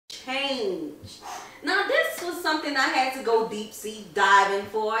change. Now this was something I had to go deep sea diving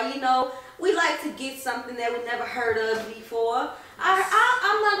for. You know, we like to get something that we never heard of before. I'm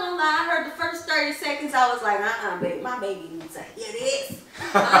not gonna lie, I heard the first 30 seconds, I was like, baby, my baby needs to hear this.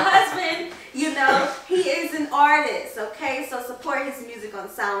 My husband, you know, he is an artist, okay? So support his music on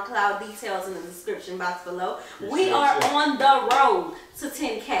SoundCloud, details in the description box below. We are on the road to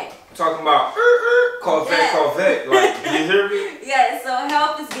 10K. Talking about Corvette, like, you hear me? Yeah, so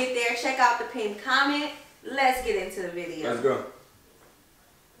help us get there. Check out the pinned comment. Let's get into the video. Let's go.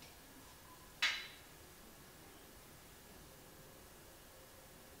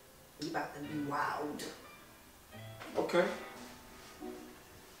 You about to be wild. Okay.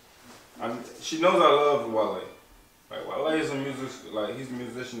 She knows I love Wale. Like, Wale is a musician, like, he's a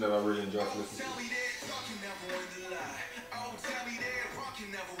musician that I really enjoy to listen to.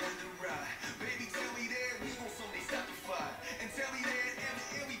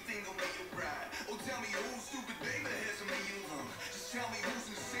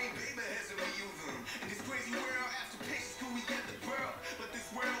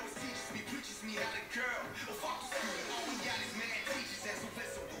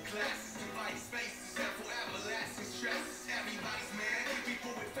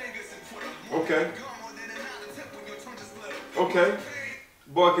 Okay. Okay.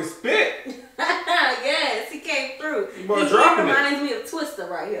 Boy can spit. Yes, he came through. Boy, he reminds me of Twister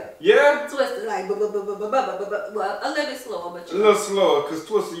right here. Yeah? Twister, like, well, a little bit slower, but a little slower, because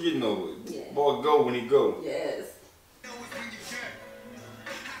Twister, you know, yeah. Boy go when he go. Yes.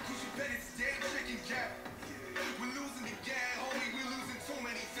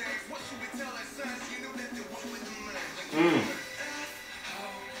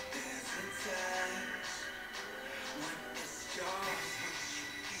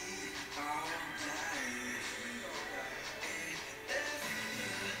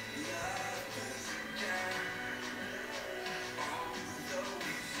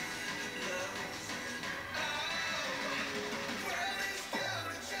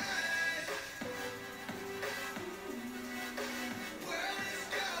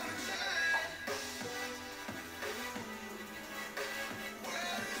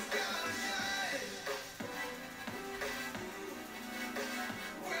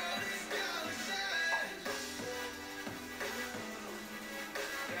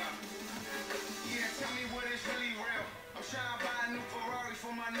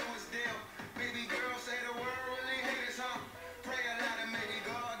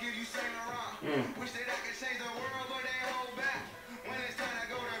 Wish that I could change the world, but they hold back. When it's time to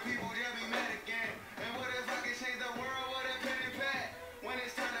go to people, they'll be mad again. And what if I could change the world with a pen and pad? When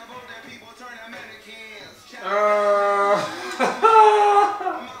it's time to vote, that people turn to mannequins. I'm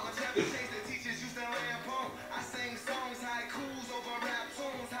out with heavy chase that teachers used to lamp on. I sing songs, haikus over rap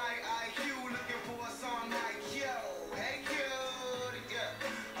tunes, high IQ, looking for a song like yo, hey cutie girl.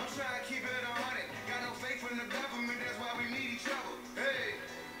 I'm trying to keep it 100. Got no faith in the government, that's why we need each other. Hey.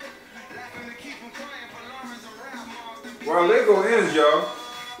 While they go in, y'all.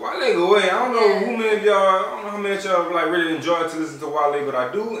 While they go in, I don't know who many of y'all, I don't know how many of y'all like really enjoy to listen to Wale, but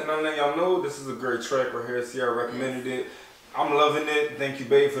I do, and I let y'all know this is a great track right here. Sierra recommended it. I'm loving it. Thank you,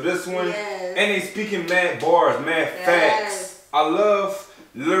 babe, for this one. Yes. And they speaking mad bars, mad facts. I love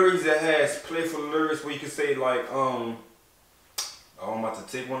lyrics that has playful lyrics where you can say like, oh, I'm about to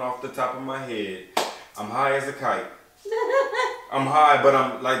take one off the top of my head. I'm high as a kite. I'm high, but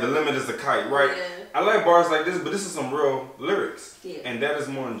I'm like the limit is a kite, right? Yeah. I like bars like this, but this is some real lyrics, and that is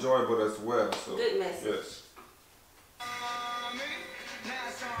more enjoyable as well. So good message. Yes.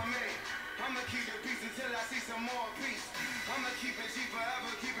 I'ma keep it peace until I see some more peace. I'ma keep it cheap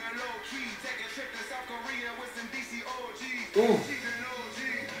forever, keep it low key. Take a trip to South Korea with some DC OGs. Ooh. Cheapin' OG,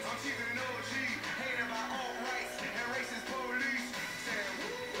 I'm cheapin' OG. Hated by all rights and racist police. Saying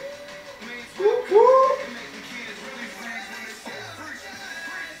woo, means woo. It make the kids really freeze when they say free.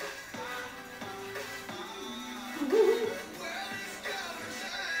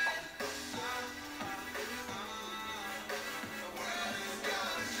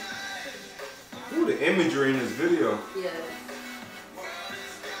 Ooh, the imagery in this video. Yeah.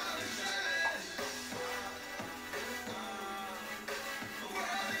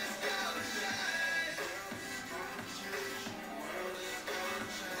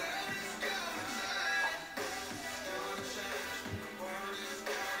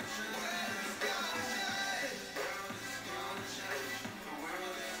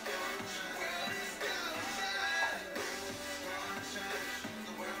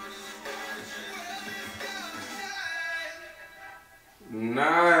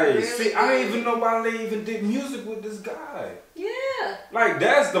 Nice. Really See, I didn't even know Wale even did music with this guy. Yeah. Like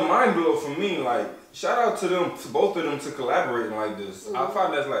that's the mind blow for me. Like shout out to them, to both of them, to collaborating like this. I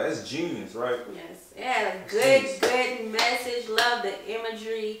find that's genius, right? Yes, yeah, good message. Love the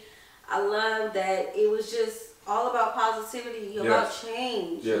imagery. I love that it was just all about positivity, about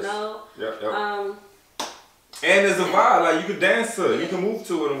change. You know. Yep. And there's a vibe, like you can dance to it, you can move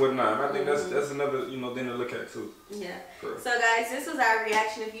to it and whatnot. And I think that's another thing to look at too. Yeah. Correct. So guys, this was our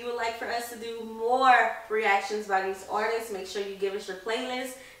reaction. If you would like for us to do more reactions by these artists, make sure you give us your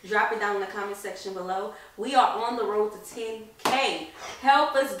playlist. Drop it down in the comment section below. We are on the road to 10K.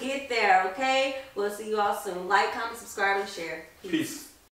 Help us get there, okay? We'll see you all soon. Like, comment, subscribe, and share. Peace.